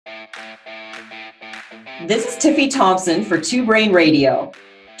This is Tiffy Thompson for Two Brain Radio.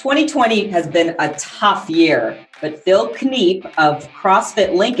 2020 has been a tough year, but Phil Kniep of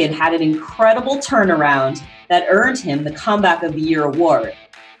CrossFit Lincoln had an incredible turnaround that earned him the Comeback of the Year award.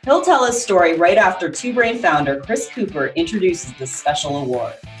 He'll tell his story right after Two Brain founder Chris Cooper introduces this special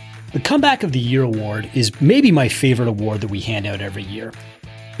award. The Comeback of the Year award is maybe my favorite award that we hand out every year.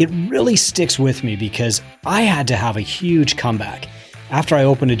 It really sticks with me because I had to have a huge comeback. After I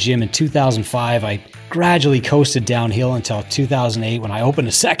opened a gym in 2005, I gradually coasted downhill until 2008 when I opened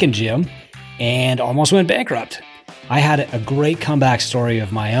a second gym and almost went bankrupt. I had a great comeback story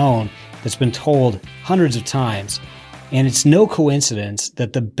of my own that's been told hundreds of times. And it's no coincidence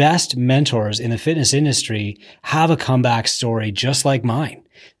that the best mentors in the fitness industry have a comeback story just like mine.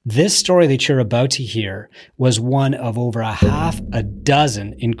 This story that you're about to hear was one of over a half a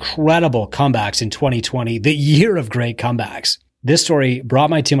dozen incredible comebacks in 2020, the year of great comebacks. This story brought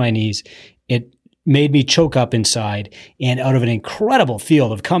me to my knees. It made me choke up inside. And out of an incredible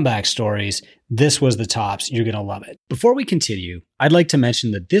field of comeback stories, this was the tops. You're going to love it. Before we continue, I'd like to mention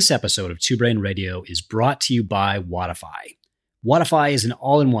that this episode of Two Brain Radio is brought to you by Wodify. Wodify is an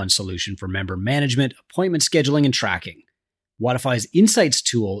all-in-one solution for member management, appointment scheduling, and tracking. Wodify's Insights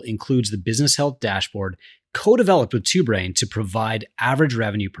tool includes the Business Health Dashboard, co-developed with Two Brain to provide average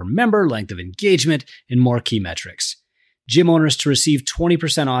revenue per member, length of engagement, and more key metrics. Gym owners, to receive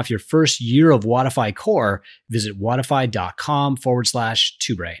 20% off your first year of Wodify Core, visit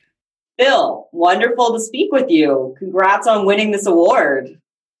wodify.com/2brain. Phil, wonderful to speak with you. Congrats on winning this award.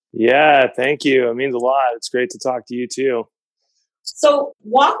 Yeah, thank you. It means a lot. It's great to talk to you too. So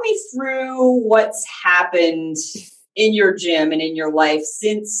walk me through what's happened in your gym and in your life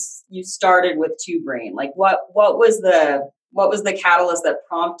since you started with Two Brain. Like what was the catalyst that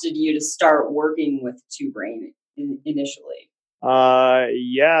prompted you to start working with Two Brain initially?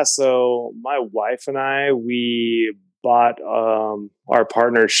 So my wife and I, we bought our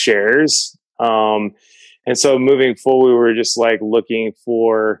partner's shares. And so moving forward, we were just like looking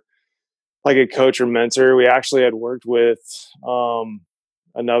for like a coach or mentor. We actually had worked with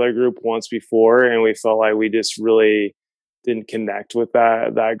another group once before, and we felt like we just really didn't connect with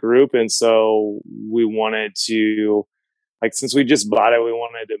that group. And so we wanted to, like, since we just bought it, we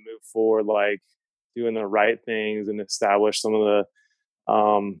wanted to move forward, like doing the right things and establish some of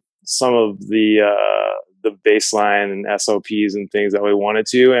the baseline and SOPs and things that we wanted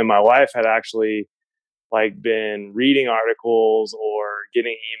to. And my wife had actually like been reading articles or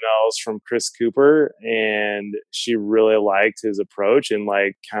getting emails from Chris Cooper, and she really liked his approach and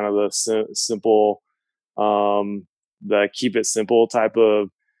like kind of the simple, the keep it simple type of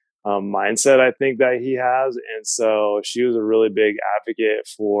mindset I think that he has. And so she was a really big advocate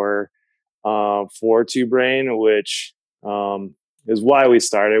for Two Brain, which is why we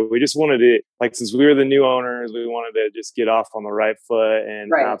started. We just wanted to, like, since we were the new owners, we wanted to just get off on the right foot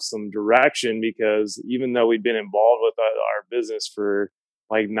and have some direction, because even though we'd been involved with our business for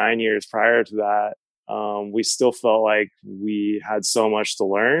like 9 years prior to that, we still felt like we had so much to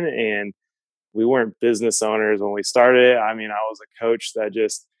learn, and we weren't business owners when we started. I mean, I was a coach that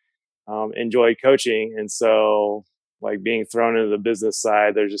just enjoyed coaching. And so like being thrown into the business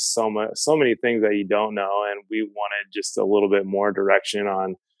side, there's just so many things that you don't know. And we wanted just a little bit more direction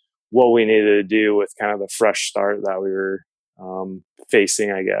on what we needed to do with kind of the fresh start that we were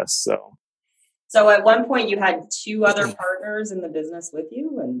facing, I guess. So at one point you had two other partners in the business with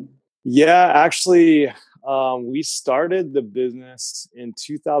you? And yeah, actually, we started the business in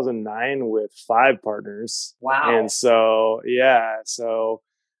 2009 with 5 partners. Wow. And so,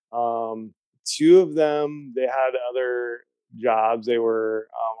 two of them, they had other jobs. They were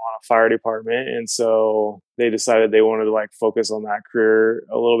on a fire department. And so they decided they wanted to like focus on that career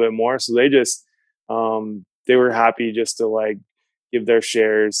a little bit more. So they just, they were happy just to like give their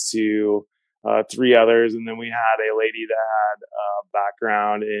shares to 3 others. And then we had a lady that had a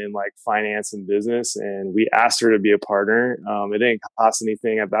background in like finance and business, and we asked her to be a partner. It didn't cost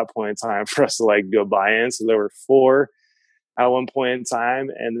anything at that point in time for us to like go buy in. So there were 4 at one point in time.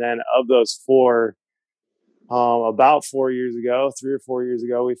 And then of those 4, about 3 or 4 years ago,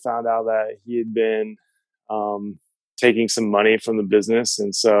 we found out that he had been taking some money from the business.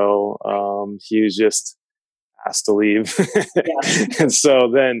 And so he was just asked to leave. Yeah. And so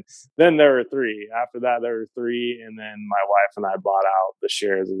then there were 3. After that, there were 3. And then my wife and I bought out the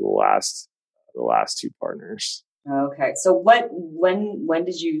shares of the last 2 partners. Okay. So when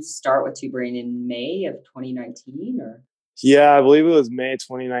did you start with Two Brain? In May of 2019 or? Yeah, I believe it was May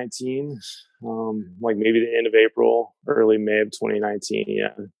 2019, like maybe the end of April, early May of 2019. Yeah.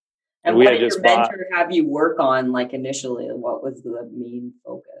 And what did your mentor have you work on, like initially? What was the main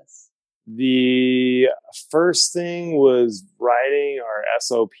focus? The first thing was writing our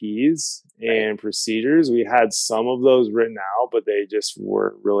SOPs and procedures. We had some of those written out, but they just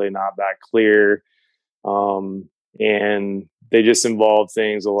were really not that clear. And they just involved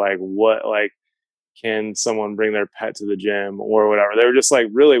things like can someone bring their pet to the gym or whatever. They were just like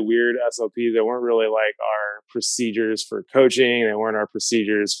really weird SOPs. They weren't really like our procedures for coaching. They weren't our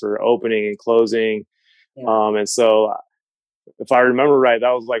procedures for opening and closing. Yeah. And so if I remember right,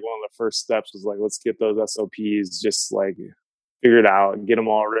 that was like one of the first steps was like, let's get those SOPs just like figured out and get them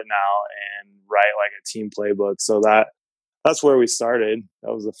all written out and write like a team playbook. So that's where we started.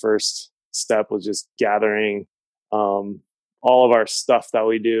 That was the first step, was just gathering all of our stuff that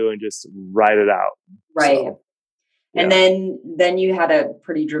we do and just write it out. Right. So, yeah. And then you had a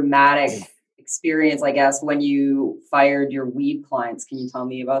pretty dramatic experience, I guess, when you fired your weed clients. Can you tell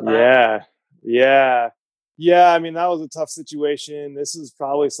me about that? Yeah. I mean, that was a tough situation. This is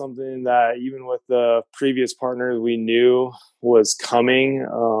probably something that even with the previous partners we knew was coming.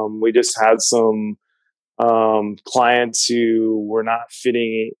 We just had some clients who were not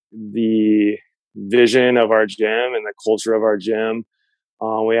fitting the vision of our gym and the culture of our gym.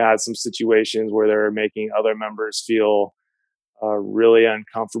 We had some situations where they were making other members feel really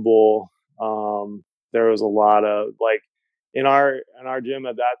uncomfortable. There was a lot of like in our gym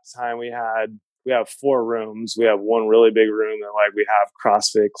at that time, we have 4 rooms. We have one really big room that like we have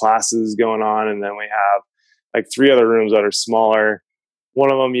CrossFit classes going on, and then we have like 3 other rooms that are smaller. One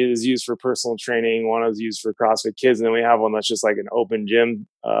of them is used for personal training. One is used for CrossFit Kids. And then we have one that's just like an open gym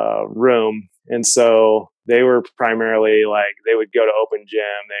room. And so they were primarily like, they would go to open gym.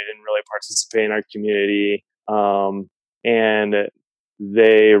 They didn't really participate in our community. And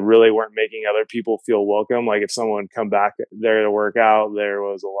they really weren't making other people feel welcome. Like if someone come back there to work out, there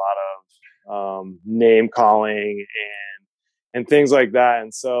was a lot of name calling and things like that.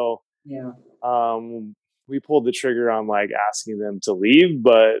 And so, we pulled the trigger on like asking them to leave,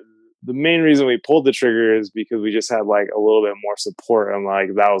 but the main reason we pulled the trigger is because we just had like a little bit more support and like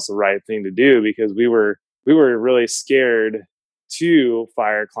that was the right thing to do, because we were really scared to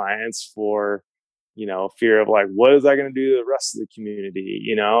fire clients for, fear of like, what is that going to do to the rest of the community,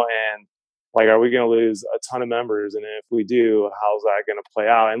 and like, are we going to lose a ton of members? And if we do, how's that going to play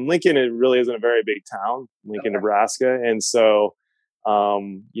out? And Lincoln, it really isn't a very big town, Lincoln, Nebraska. And so,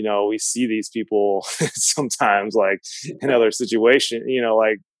 we see these people sometimes like in other situations,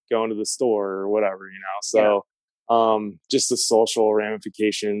 like going to the store or whatever, so, just the social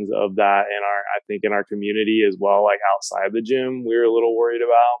ramifications of that I think in our community as well, like outside the gym, we were a little worried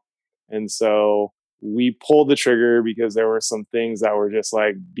about. And so we pulled the trigger because there were some things that were just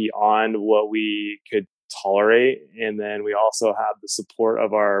like beyond what we could tolerate. And then we also had the support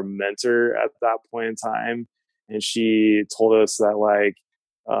of our mentor at that point in time. And she told us that like,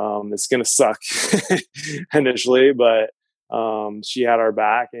 it's going to suck initially, but she had our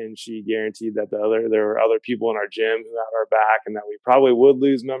back, and she guaranteed that there were other people in our gym who had our back, and that we probably would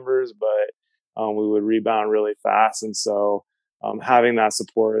lose members, but we would rebound really fast. And so having that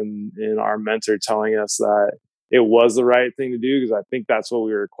support and our mentor telling us that it was the right thing to do, because I think that's what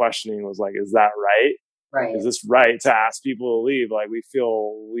we were questioning, was like, is that right? Right. Is this right to ask people to leave? Like we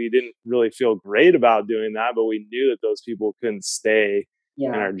didn't really feel great about doing that, but we knew that those people couldn't stay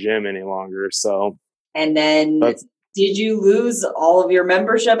in our gym any longer. So, and then did you lose all of your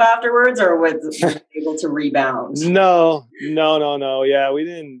membership afterwards, or was you able to rebound? No. Yeah, we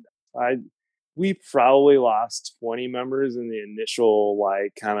didn't. We probably lost 20 members in the initial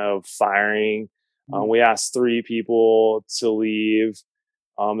like kind of firing. We asked 3 people to leave.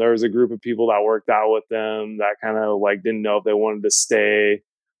 There was a group of people that worked out with them that kind of like didn't know if they wanted to stay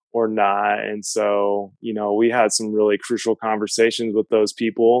or not. And so, we had some really crucial conversations with those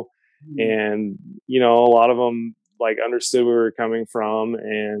people. And, a lot of them like understood where we were coming from,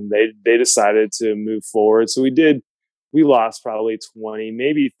 and they decided to move forward. So we lost probably 20,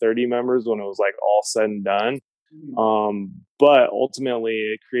 maybe 30 members when it was like all said and done. But ultimately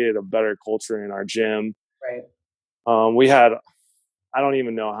it created a better culture in our gym. Right. We had, I don't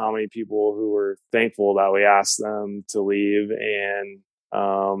even know how many people who were thankful that we asked them to leave, and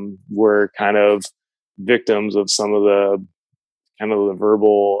were kind of victims of some of the kind of the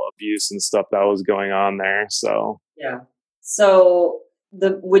verbal abuse and stuff that was going on there. So, yeah. So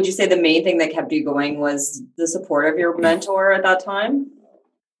would you say the main thing that kept you going was the support of your mentor at that time?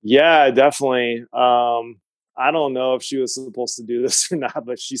 Yeah, definitely. I don't know if she was supposed to do this or not,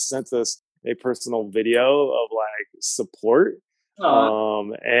 but she sent us a personal video of like support.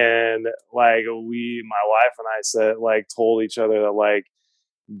 And like my wife and I told each other that like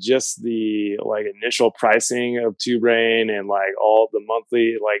just the like initial pricing of Two Brain and like all the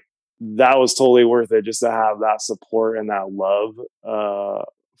monthly, like that was totally worth it, just to have that support and that love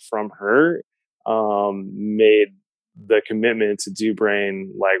from her, made the commitment to Do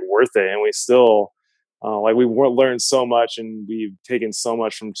Brain like worth it. And we still like we learned so much, and we've taken so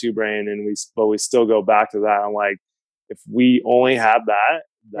much from Two Brain, and but we still go back to that. I'm like, if we only had that,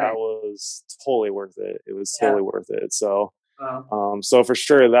 that was totally worth it. It was totally worth it. So, so for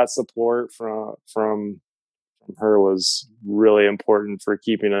sure, that support from her was really important for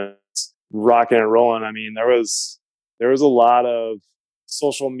keeping us rocking and rolling. I mean, there was a lot of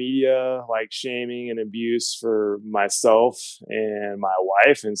social media like shaming and abuse for myself and my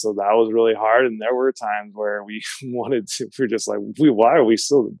wife, and so that was really hard. And there were times where we we're just like, why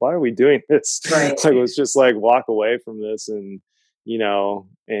are we doing this? Like, let's just like walk away from this and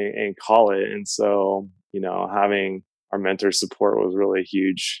and call it. And so having our mentor support was really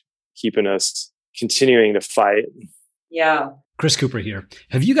huge, keeping us continuing to fight. Yeah. Chris Cooper here.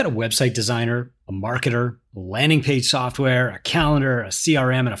 Have you got a website designer, a marketer, a landing page software, a calendar, a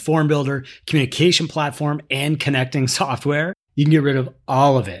CRM, and a form builder, communication platform, and connecting software? You can get rid of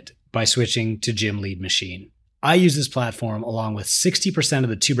all of it by switching to Gym Lead Machine. I use this platform along with 60% of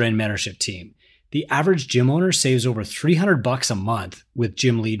the Two Brain mentorship team. The average gym owner saves over $300 a month with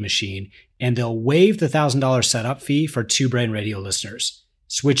Gym Lead Machine, and they'll waive the $1,000 setup fee for Two Brain Radio listeners.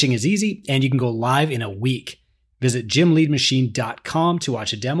 Switching is easy, and you can go live in a week. Visit gymleadmachine.com to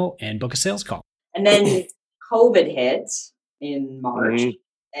watch a demo and book a sales call. And then COVID hit in March,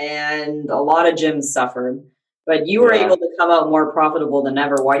 and a lot of gyms suffered, but you were able to come out more profitable than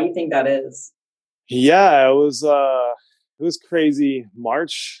ever. Why do you think that is? Yeah, it was crazy.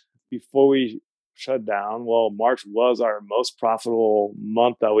 March, before we shut down, March was our most profitable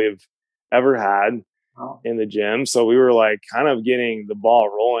month that we've ever had in the gym. So we were like kind of getting the ball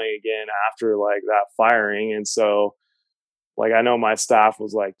rolling again after like that firing. And so like, I know my staff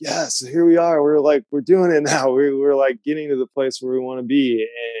was like, yes, here we are. We're doing it now. We're like getting to the place where we want to be.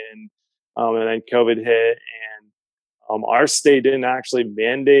 And then COVID hit, and our state didn't actually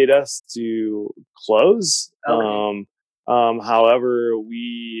mandate us to close. Okay. However,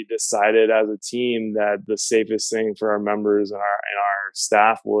 we decided as a team that the safest thing for our members and our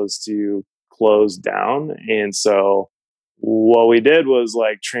staff was to close down. And so what we did was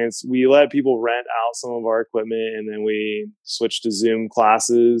like we let people rent out some of our equipment, and then we switched to Zoom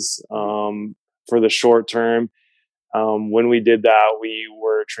classes for the short term. When we did that, we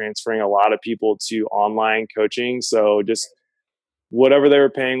were transferring a lot of people to online coaching. So just whatever they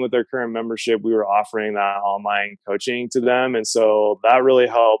were paying with their current membership, we were offering that online coaching to them. And so that really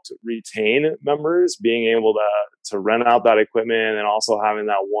helped retain members, being able to rent out that equipment and also having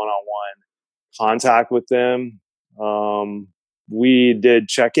that one-on-one contact with them. We did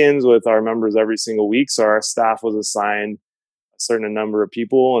check-ins with our members every single week. So our staff was assigned a certain number of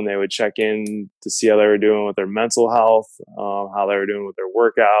people, and they would check in to see how they were doing with their mental health, how they were doing with their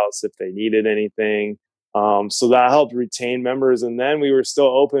workouts, if they needed anything. So that helped retain members. And then we were still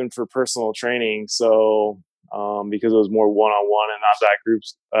open for personal training. So because it was more one-on-one and not that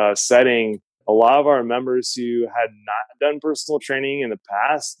group setting, a lot of our members who had not done personal training in the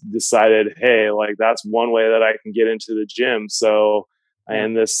past decided, hey, like that's one way that I can get into the gym. So,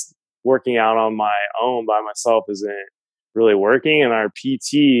 and this working out on my own by myself isn't really working. And our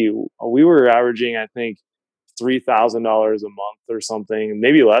PT, we were averaging, I think, $3,000 a month or something,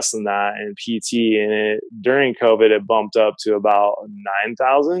 maybe less than that in PT. And during COVID, it bumped up to about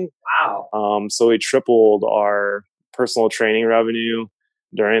 9,000. Wow. So we tripled our personal training revenue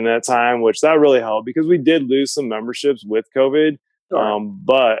during that time, which that really helped because we did lose some memberships with COVID. Sure.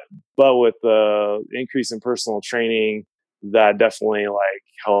 But with the increase in personal training, that definitely like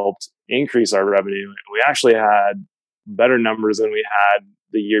helped increase our revenue. We actually had better numbers than we had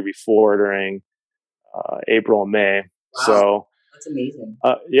the year before during April and May. Wow. So that's amazing.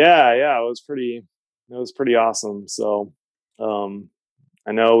 Yeah, it was pretty awesome. So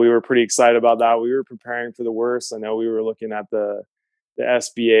I know we were pretty excited about that. We were preparing for the worst. I know we were looking at the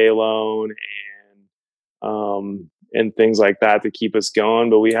SBA loan and things like that to keep us going,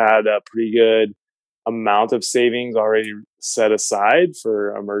 but we had a pretty good amount of savings already set aside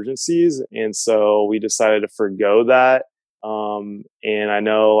for emergencies, and so we decided to forgo that. And I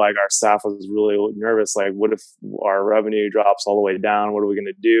know like our staff was really nervous, like what if our revenue drops all the way down? What are we going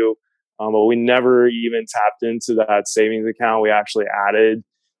to do? But we never even tapped into that savings account. We actually added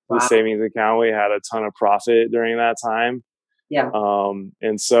the savings account. We had a ton of profit during that time. Yeah.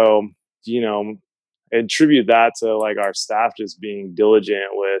 And so, attribute that to like our staff just being diligent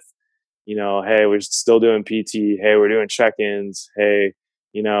with, hey, we're still doing PT. Hey, we're doing check-ins. Hey,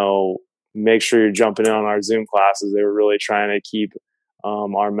 make sure you're jumping in on our Zoom classes. They were really trying to keep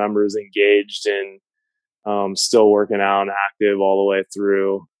our members engaged and still working out and active all the way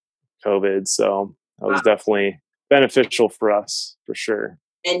through COVID. So that was definitely beneficial for us, for sure.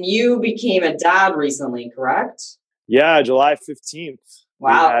 And you became a dad recently, correct? Yeah, July 15th.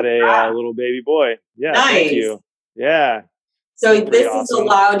 Wow. We had a little baby boy. Yeah, nice. Thank you. Yeah. So this has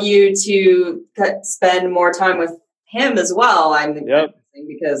allowed you to spend more time with him as well, I'm guessing,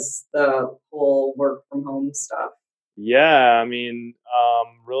 because the whole work from home stuff. Yeah, I mean,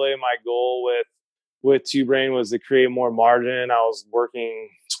 really my goal with Two Brain was to create more margin. I was working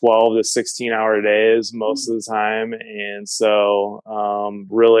 12 to 16 hour days most of the time. And so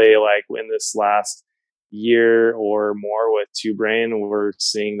really like in this last year or more with Two Brain, we're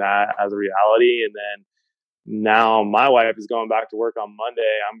seeing that as a reality. And then now my wife is going back to work on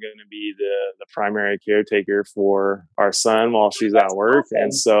Monday. I'm going to be the primary caretaker for our son while she's at work. Awesome.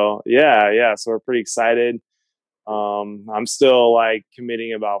 And so, so we're pretty excited. I'm still like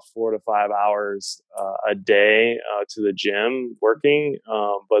committing about 4 to 5 hours a day to the gym working,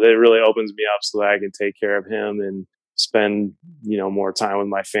 but it really opens me up so that I can take care of him and spend more time with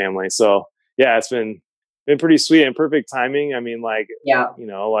my family. So yeah, it's been pretty sweet and perfect timing. I mean, like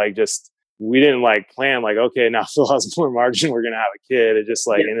just we didn't like plan like, okay, now Phil has more margin, we're gonna have a kid. It just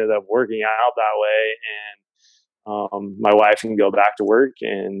like ended up working out that way, and my wife can go back to work,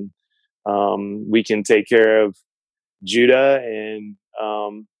 and we can take care of Judah, and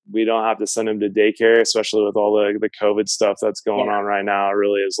we don't have to send him to daycare, especially with all the COVID stuff that's going on right now. It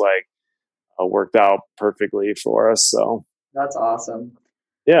really is like worked out perfectly for us. So that's awesome.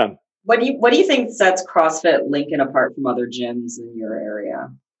 Yeah. What do you think sets CrossFit Lincoln apart from other gyms in your area?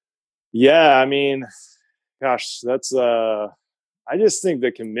 Yeah, I mean, gosh, that's I just think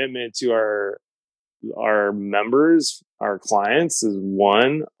the commitment to our members, our clients is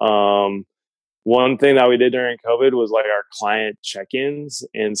one. One thing that we did during COVID was like our client check-ins.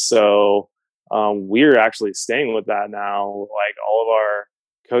 And so we're actually staying with that now. Like all of our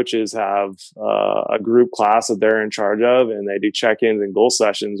coaches have a group class that they're in charge of, and they do check-ins and goal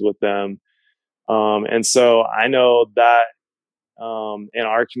sessions with them. And so I know that in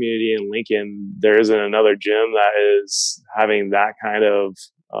our community in Lincoln, there isn't another gym that is having that kind of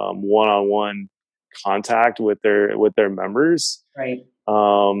one-on-one contact with their members. Right.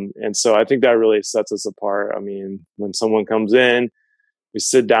 And so I think that really sets us apart. I mean, when someone comes in, we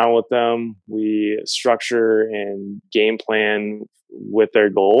sit down with them, we structure and game plan with their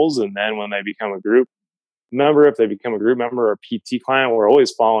goals. And then when they become a group member, if they become a group member or a PT client, we're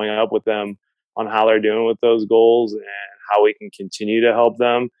always following up with them on how they're doing with those goals and how we can continue to help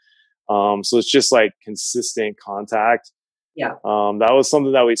them. So it's just like consistent contact. Yeah. That was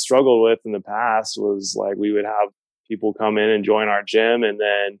something that we struggled with in the past, was like we would have people come in and join our gym, and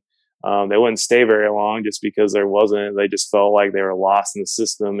then they wouldn't stay very long just because they just felt like they were lost in the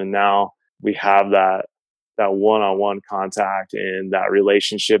system. And now we have that one-on-one contact and that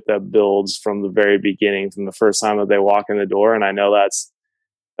relationship that builds from the very beginning, from the first time that they walk in the door. And I know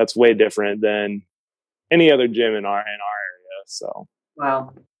that's way different than any other gym in our area. So,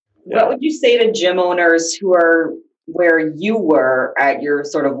 wow. Yeah. What would you say to gym owners who are where you were at your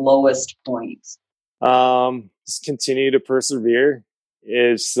sort of lowest point? Just continue to persevere.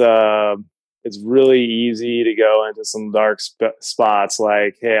 It's really easy to go into some dark spots.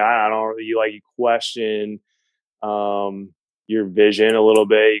 Like, hey, you question your vision a little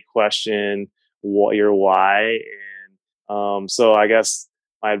bit. You question your why, and so I guess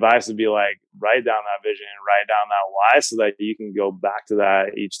my advice would be like, write down that vision, write down that why, so that you can go back to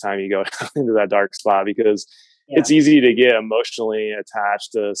that each time you go into that dark spot, because it's easy to get emotionally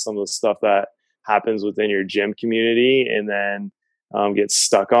attached to some of the stuff that happens within your gym community, and then get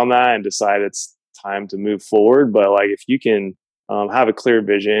stuck on that and decide it's time to move forward. But like, if you can have a clear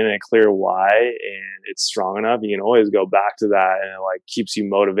vision and a clear why, and it's strong enough, you can always go back to that, and it like keeps you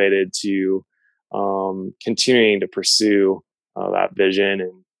motivated to continuing to pursue that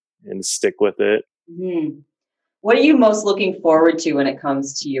vision and stick with it. Mm-hmm. What are you most looking forward to when it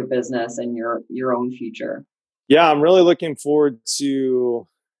comes to your business and your own future? Yeah, I'm really looking forward to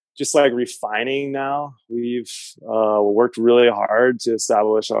just like refining now. We've worked really hard to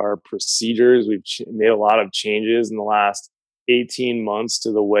establish our procedures. We've made a lot of changes in the last 18 months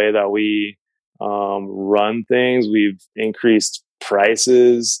to the way that we run things. We've increased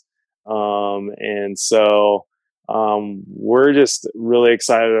prices. And so we're just really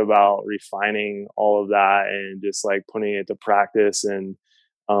excited about refining all of that and just like putting it to practice and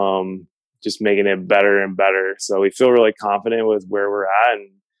just making it better and better. So we feel really confident with where we're at,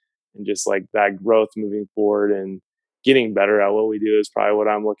 and just like that growth moving forward and getting better at what we do is probably what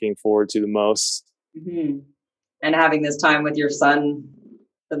I'm looking forward to the most. Mm-hmm. And having this time with your son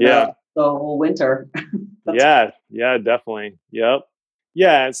the whole winter. Yeah, definitely. Yep.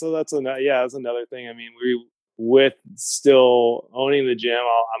 Yeah, and so that's another thing. I mean, with still owning the gym,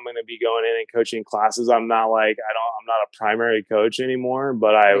 I'm going to be going in and coaching classes. I'm not a primary coach anymore,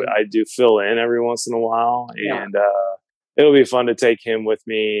 but I do fill in every once in a while, and it'll be fun to take him with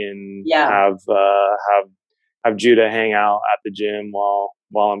me and have Judah hang out at the gym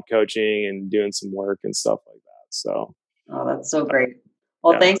while I'm coaching and doing some work and stuff like that. So, that's so great.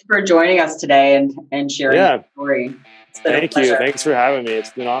 Well, thanks for joining us today and sharing your story. Thank you. Thanks for having me.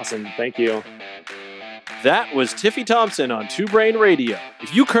 It's been awesome. Thank you. That was Tiffy Thompson on Two Brain Radio.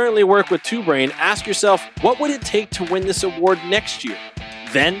 If you currently work with Two Brain, ask yourself, what would it take to win this award next year?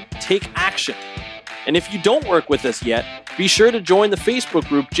 Then take action. And if you don't work with us yet, be sure to join the Facebook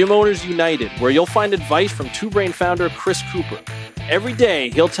group Gym Owners United, where you'll find advice from Two Brain founder Chris Cooper. Every day,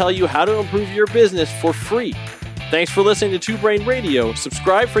 he'll tell you how to improve your business for free. Thanks for listening to Two Brain Radio.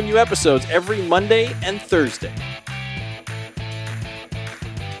 Subscribe for new episodes every Monday and Thursday.